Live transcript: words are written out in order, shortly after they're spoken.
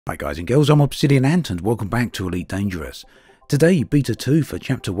Hi guys and girls, I'm Obsidian Ant and welcome back to Elite Dangerous. Today, Beta 2 for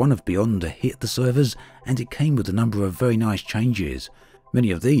Chapter 1 of Beyond hit the servers and it came with a number of very nice changes. Many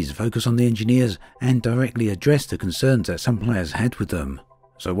of these focus on the engineers and directly address the concerns that some players had with them.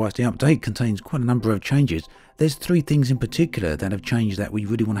 So whilst the update contains quite a number of changes, there's three things in particular that have changed that we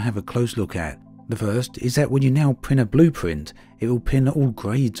really want to have a close look at. The first is that when you now pin a blueprint, it will pin all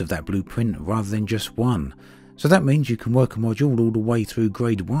grades of that blueprint rather than just one. So that means you can work a module all the way through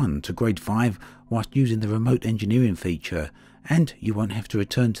grade 1 to grade 5 whilst using the remote engineering feature, and you won't have to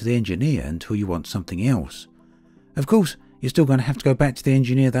return to the engineer until you want something else. Of course, you're still going to have to go back to the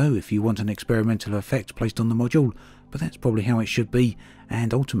engineer though if you want an experimental effect placed on the module, but that's probably how it should be,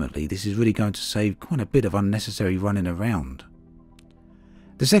 and ultimately this is really going to save quite a bit of unnecessary running around.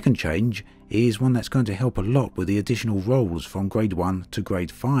 The second change is one that's going to help a lot with the additional roles from grade 1 to grade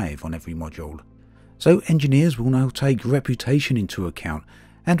 5 on every module. So engineers will now take reputation into account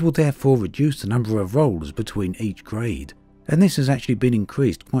and will therefore reduce the number of roles between each grade. And this has actually been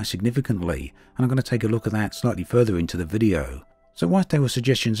increased quite significantly, and I'm going to take a look at that slightly further into the video. So whilst there were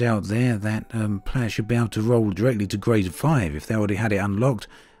suggestions out there that players should be able to roll directly to grade 5 if they already had it unlocked,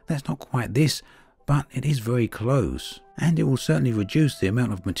 that's not quite this, but it is very close, and it will certainly reduce the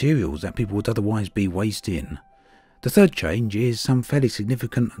amount of materials that people would otherwise be wasting. The third change is some fairly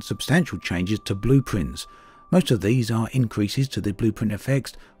significant and substantial changes to blueprints. Most of these are increases to the blueprint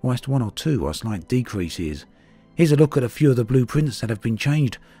effects, whilst one or two are slight decreases. Here's a look at a few of the blueprints that have been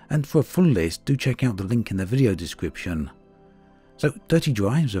changed, and for a full list do check out the link in the video description. So dirty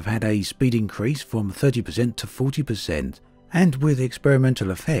drives have had a speed increase from 30% to 40%, and with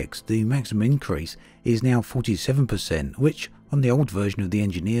experimental effects the maximum increase is now 47%, which on the old version of the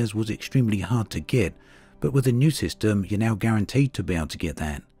engineers was extremely hard to get. But with the new system, you're now guaranteed to be able to get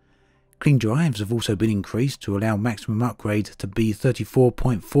that. Clean drives have also been increased to allow maximum upgrade to be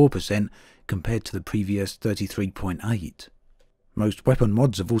 34.4% compared to the previous 33.8%. Most weapon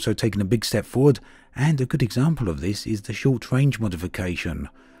mods have also taken a big step forward, and a good example of this is the short range modification.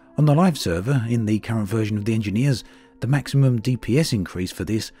 On the live server, in the current version of the engineers, the maximum DPS increase for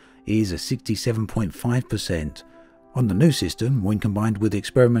this is 67.5%. On the new system, when combined with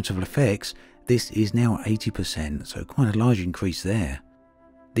experimental effects, this is now 80%, so quite a large increase there.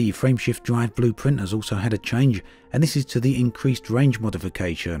 The frameshift drive blueprint has also had a change, and this is to the increased range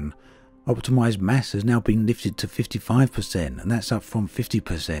modification. Optimized mass has now been lifted to 55%, and that's up from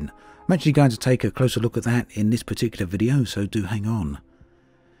 50%. I'm actually going to take a closer look at that in this particular video, so do hang on.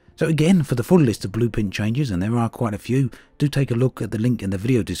 So again, for the full list of blueprint changes, and there are quite a few, do take a look at the link in the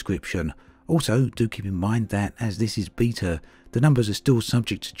video description. Also, do keep in mind that as this is beta, the numbers are still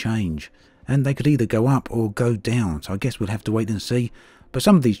subject to change, and they could either go up or go down, so I guess we'll have to wait and see. But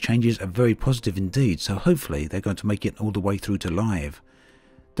some of these changes are very positive indeed, so hopefully they're going to make it all the way through to live.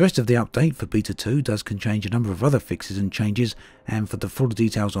 The rest of the update for Beta 2 does contain a number of other fixes and changes, and for the full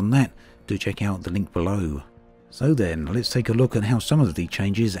details on that, do check out the link below. So then, let's take a look at how some of the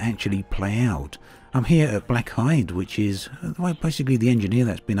changes actually play out. I'm here at Black Hide, which is basically the engineer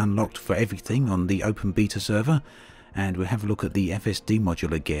that's been unlocked for everything on the open beta server, and we'll have a look at the FSD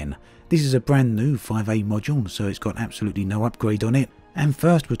module again. This is a brand new 5A module, so it's got absolutely no upgrade on it. And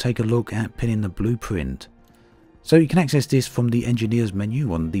first we'll take a look at pinning the blueprint. So you can access this from the engineers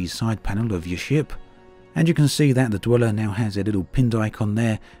menu on the side panel of your ship, and you can see that the dweller now has a little pinned icon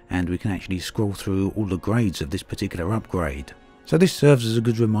there, and we can actually scroll through all the grades of this particular upgrade. So this serves as a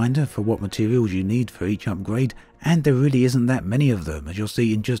good reminder for what materials you need for each upgrade, and there really isn't that many of them, as you'll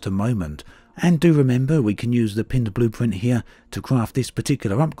see in just a moment. And do remember, we can use the pinned blueprint here to craft this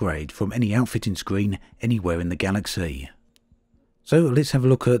particular upgrade from any outfitting screen anywhere in the galaxy. So let's have a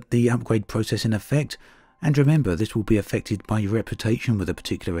look at the upgrade process in effect, and remember this will be affected by your reputation with a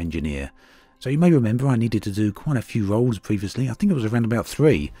particular engineer. So you may remember I needed to do quite a few rolls previously. I think it was around about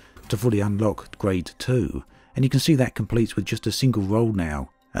 3 to fully unlock grade 2, and you can see that completes with just a single roll now.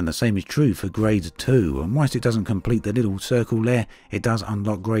 And the same is true for grade 2, and whilst it doesn't complete the little circle there, it does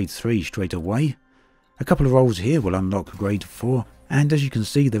unlock grade 3 straight away. A couple of rolls here will unlock grade 4, and as you can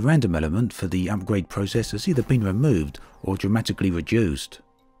see, the random element for the upgrade process has either been removed or dramatically reduced.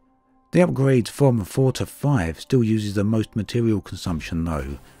 The upgrade from 4 to 5 still uses the most material consumption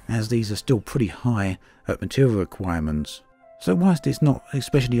though, as these are still pretty high at material requirements. So whilst it's not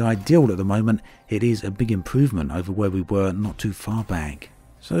especially ideal at the moment, it is a big improvement over where we were not too far back.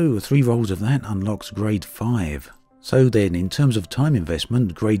 So 3 rolls of that unlocks grade 5. So then, in terms of time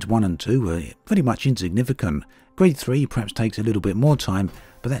investment, grades 1 and 2 are pretty much insignificant. Grade 3 perhaps takes a little bit more time,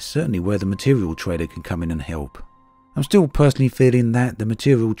 but that's certainly where the material trader can come in and help. I'm still personally feeling that the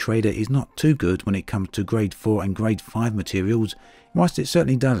material trader is not too good when it comes to grade 4 and grade 5 materials. Whilst it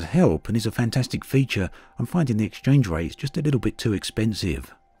certainly does help and is a fantastic feature, I'm finding the exchange rates just a little bit too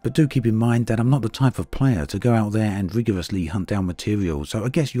expensive. But do keep in mind that I'm not the type of player to go out there and rigorously hunt down materials, so I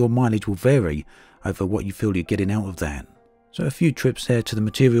guess your mileage will vary over what you feel you're getting out of that. So a few trips there to the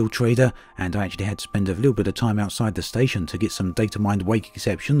material trader, and I actually had to spend a little bit of time outside the station to get some data mined wake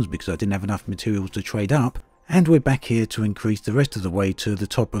exceptions because I didn't have enough materials to trade up. And we're back here to increase the rest of the way to the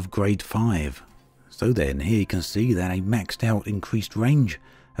top of grade 5. So then, here you can see that a maxed out increased range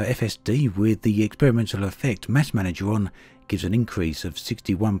FSD with the experimental effect mass manager on gives an increase of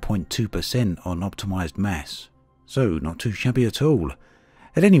 61.2% on optimized mass. So not too shabby at all.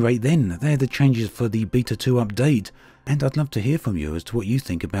 At any rate then, they're the changes for the Beta 2 update, and I'd love to hear from you as to what you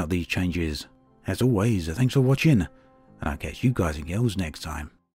think about these changes. As always, thanks for watching, and I'll catch you guys and girls next time.